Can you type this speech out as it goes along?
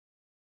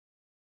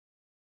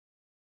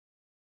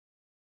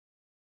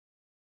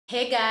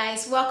Hey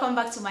guys, welcome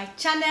back to my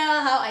channel.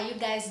 How are you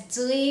guys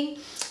doing?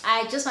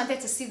 I just wanted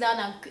to sit down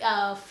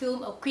and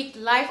film a quick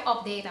live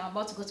update. I'm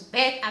about to go to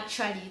bed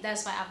actually.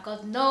 That's why I've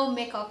got no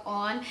makeup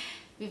on.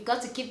 We've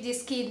got to keep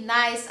this skin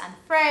nice and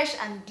fresh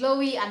and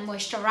glowy and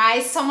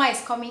moisturized. Summer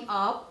is coming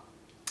up.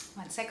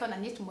 1 second, I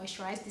need to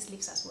moisturize these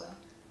lips as well.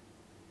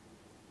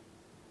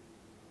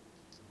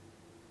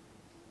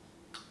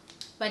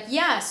 But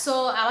yeah,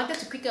 so I wanted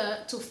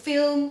to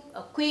film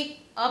a quick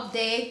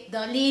update.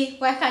 Dolly,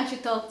 why can't you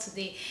talk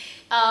today?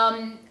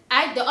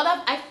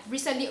 I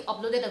recently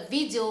uploaded a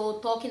video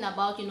talking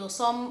about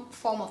some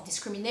form of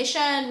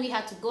discrimination we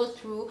had to go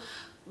through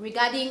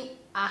regarding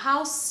a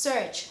house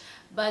search.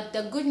 But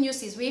the good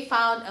news is we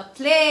found a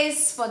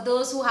place for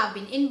those who have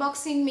been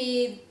inboxing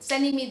me,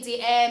 sending me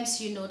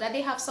DMs, that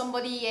they have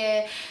somebody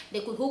here.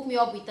 They could hook me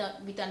up with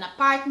an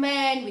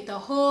apartment, with a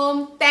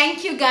home.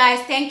 Thank you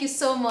guys. Thank you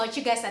so much.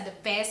 You guys are the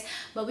best.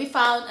 But we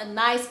found a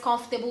nice,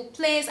 comfortable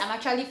place. I'm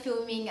actually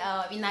filming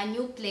in a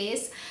new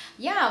place.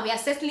 Yeah, we are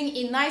settling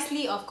in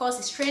nicely. Of course,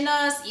 it's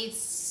trainers. It's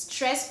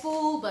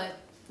stressful, but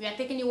we are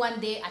taking it one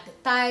day at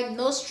a time.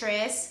 No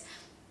stress.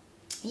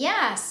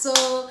 Yeah,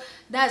 so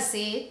that's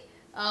it.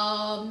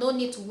 No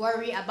need to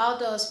worry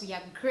about us. We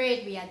are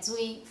great. We are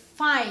doing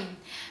fine.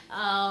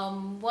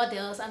 What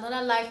else?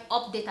 Another life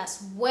update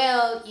as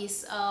well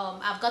is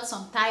I've got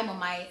some time on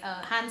my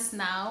hands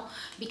now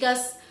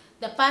because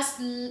the past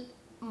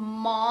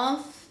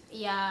month,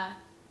 yeah,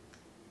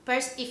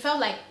 first it felt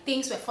like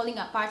things were falling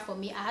apart for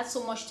me. I had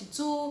so much to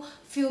do,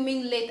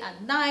 filming late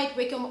at night,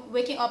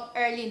 waking up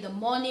early in the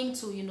morning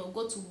to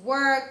go to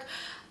work.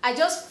 I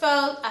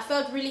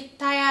felt really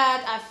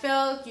tired. I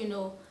felt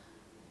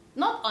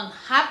not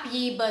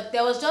unhappy, but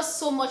there was just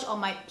so much on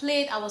my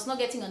plate. I was not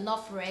getting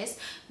enough rest.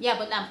 Yeah,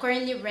 but I'm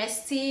currently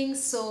resting,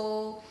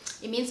 so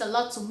it means a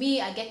lot to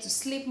me. I get to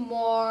sleep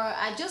more.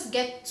 I just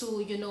get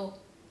to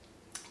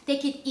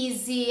take it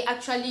easy,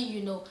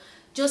 actually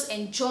just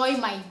enjoy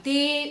my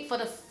day. For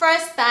the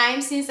first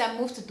time since I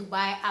moved to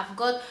Dubai,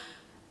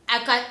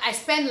 I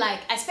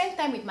spend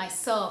time with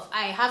myself.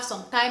 I have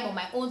some time on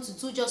my own to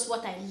do just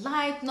what I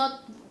like,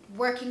 not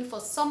working for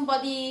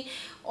somebody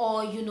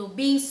or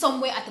being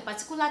somewhere at a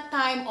particular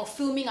time or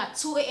filming at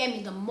 2 a.m.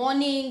 in the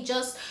morning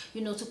just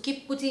to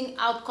keep putting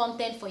out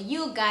content for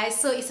you guys.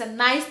 So it's a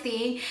nice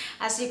thing.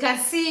 As you can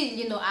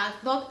see, I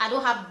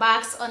don't have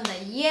bags under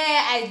here.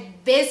 I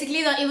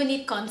basically don't even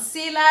need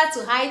concealer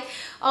to hide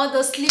all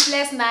those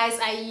sleepless nights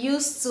I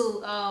used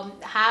to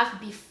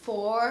have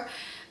before.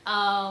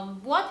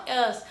 What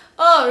else?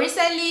 Oh,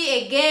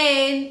 recently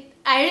again,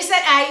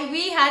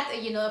 we had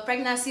a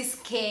pregnancy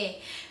scare.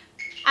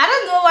 I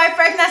don't know why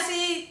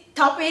pregnancy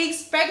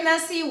topics,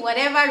 pregnancy,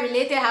 whatever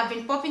related have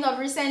been popping up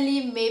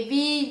recently.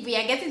 Maybe we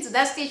are getting to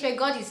that stage where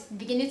God is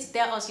beginning to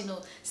tell us,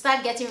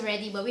 start getting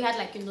ready. But we had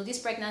this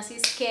pregnancy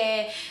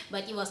scare,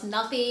 but it was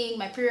nothing.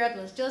 My period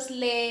was just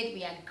late.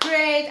 We are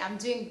great. I'm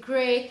doing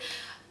great.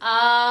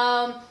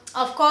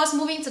 Of course,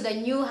 moving to the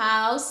new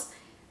house.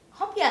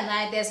 Hoppy and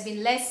I, there's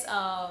been less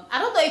I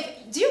don't know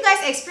if do you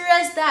guys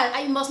experience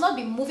that? You must not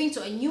be moving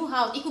to a new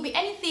house. It could be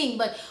anything,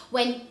 but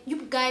when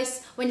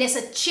there's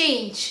a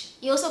change,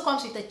 it also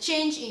comes with a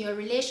change in your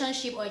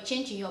relationship or a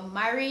change in your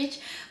marriage.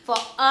 For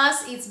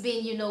us, it's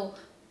been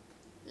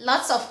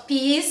lots of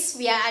peace.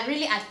 We are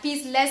really at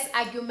peace, less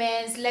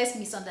arguments, less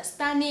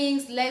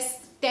misunderstandings, less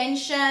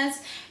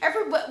tensions.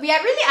 We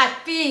are really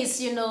at peace.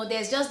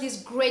 There's just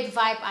this great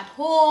vibe at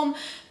home,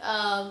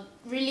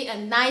 really a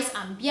nice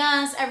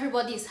ambience.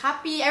 Everybody is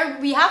happy.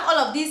 We have all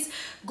of these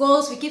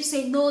goals. We keep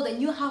saying, no, the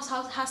new house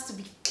has to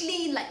be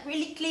clean, like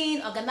really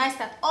clean,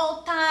 organized at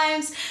all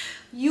times.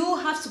 You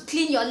have to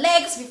clean your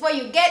legs before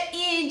you get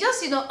in.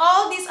 Just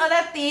all these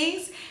other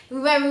things we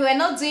were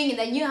not doing in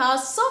the new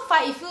house. So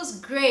far it feels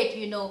great.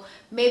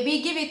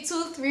 Maybe give it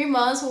 2-3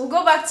 months, we'll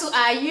go back to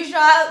our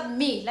usual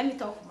me. Let me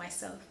talk for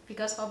myself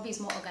because hobby is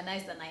more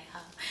organized than I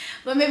am.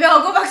 But maybe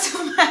I'll go back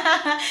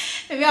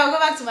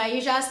to my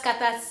usual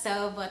scattered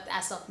self. But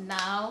as of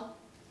now,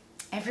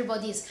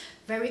 everybody is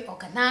very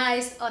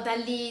organized,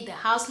 orderly. The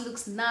house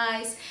looks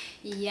nice.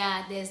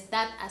 Yeah, there's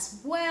that as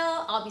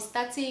well. I'll be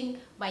starting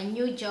my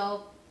new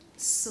job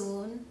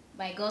soon,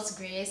 by God's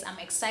grace. I'm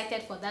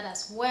excited for that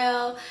as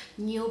well.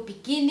 New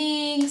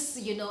beginnings.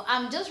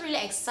 I'm just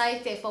really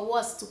excited for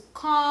what's to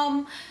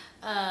come.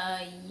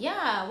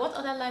 Yeah, what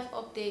other life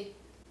update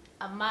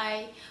am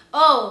I?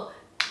 Oh,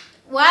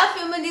 while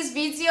filming this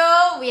video,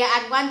 we are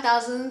at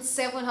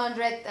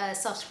 1,700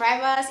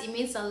 subscribers. It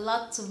means a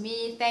lot to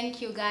me.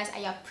 Thank you guys.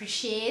 I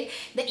appreciate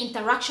the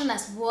interaction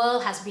as well.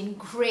 Has been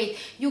great.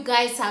 You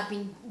guys have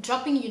been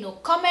dropping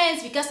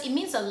comments because it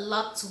means a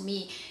lot to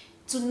me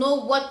to know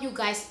what you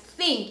guys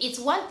think. It's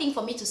one thing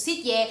for me to sit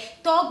here,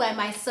 talk by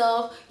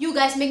myself. You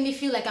guys make me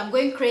feel like I'm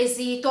going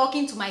crazy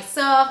talking to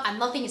myself and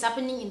nothing is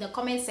happening in the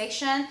comment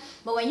section.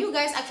 But when you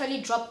guys actually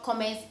drop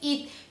comments,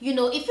 it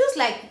feels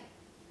like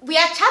we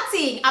are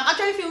chatting. I'm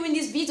actually filming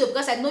this video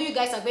because I know you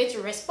guys are going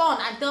to respond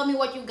and tell me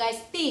what you guys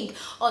think,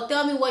 or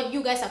tell me what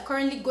you guys are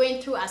currently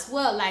going through as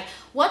well. Like,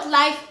 what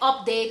life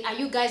update are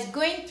you guys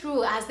going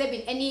through? Has there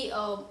been any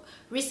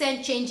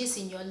recent changes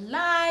in your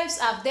lives?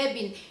 Have there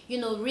been,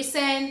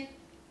 recent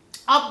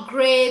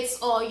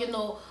upgrades,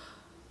 or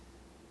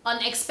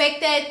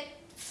unexpected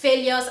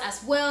failures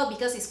as well?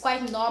 Because it's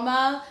quite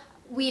normal.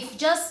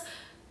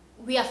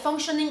 We are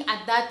functioning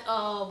at that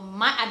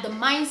at the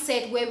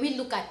mindset where we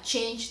look at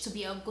change to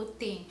be a good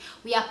thing.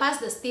 We are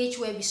past the stage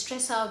where we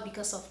stress out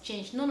because of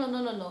change. No, no,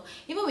 no, no, no.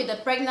 Even with the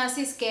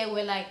pregnancy scare,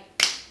 we're like,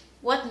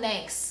 what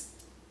next?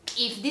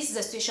 If this is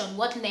a situation,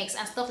 what next,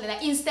 and stuff like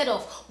that, instead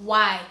of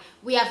why.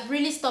 We have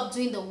really stopped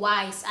doing the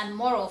whys and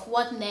more of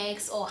what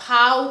next, or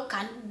how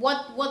can,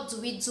 what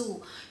do we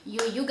do.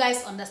 You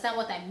guys understand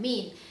what I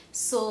mean?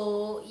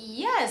 So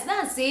yes,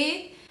 that's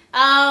it.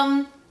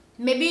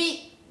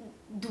 Maybe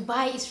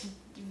Dubai is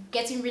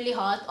getting really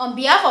hot. On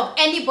behalf of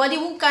anybody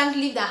who can't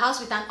leave the house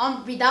with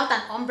without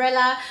an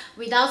umbrella,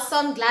 without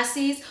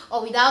sunglasses,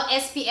 or without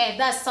SPF,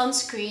 that's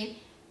sunscreen,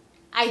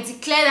 I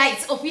declare that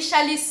it's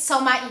officially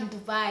summer in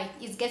Dubai.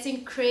 It's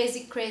getting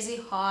crazy, crazy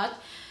hot.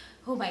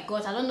 Oh my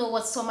god, I don't know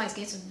what summer is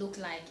going to look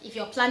like. If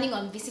you're planning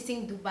on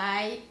visiting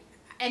Dubai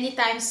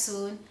anytime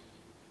soon,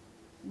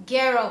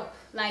 gear up.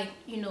 Like,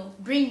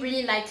 bring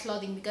really light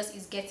clothing because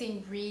it's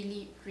getting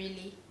really,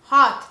 really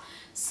hot.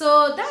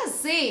 So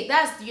that's it.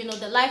 That's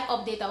the life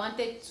update. I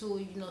wanted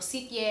to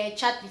sit here,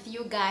 chat with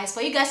you guys,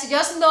 for you guys to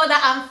just know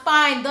that I'm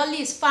fine.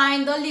 Dolly is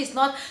fine. Dolly is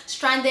not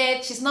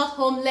stranded. She's not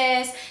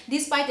homeless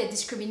despite the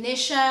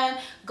discrimination.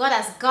 God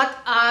has got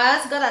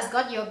us. God has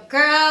got your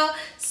girl.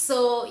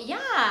 So yeah,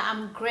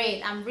 I'm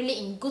great. I'm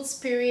really in good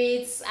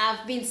spirits.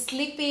 I've been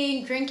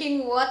sleeping,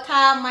 drinking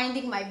water,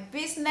 minding my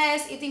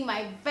business, eating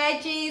my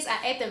veggies.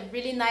 I ate a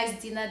really nice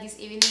dinner this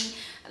evening,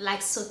 like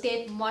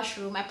sauteed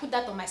mushroom. I put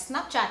that on my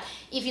Snapchat.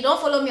 If you don't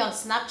follow me on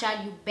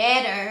Snapchat, you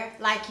better.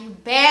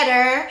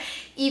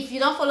 If you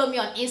don't follow me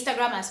on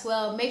Instagram as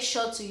well, make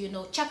sure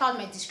to check out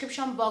my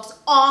description box.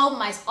 All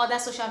my other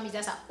social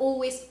medias are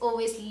always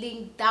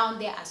linked down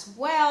there as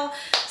well.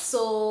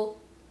 So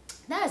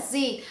that's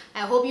it.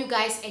 I hope you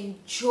guys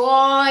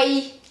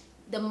enjoy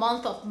the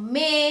month of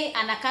May,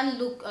 and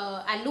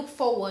I look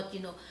forward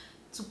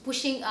to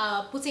putting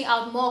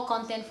out more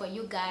content for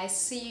you guys.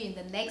 See you in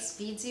the next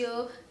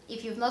video.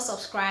 If you've not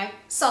subscribed,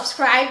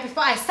 subscribe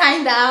before I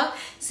sign out.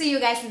 See you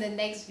guys in the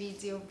next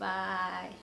video. Bye.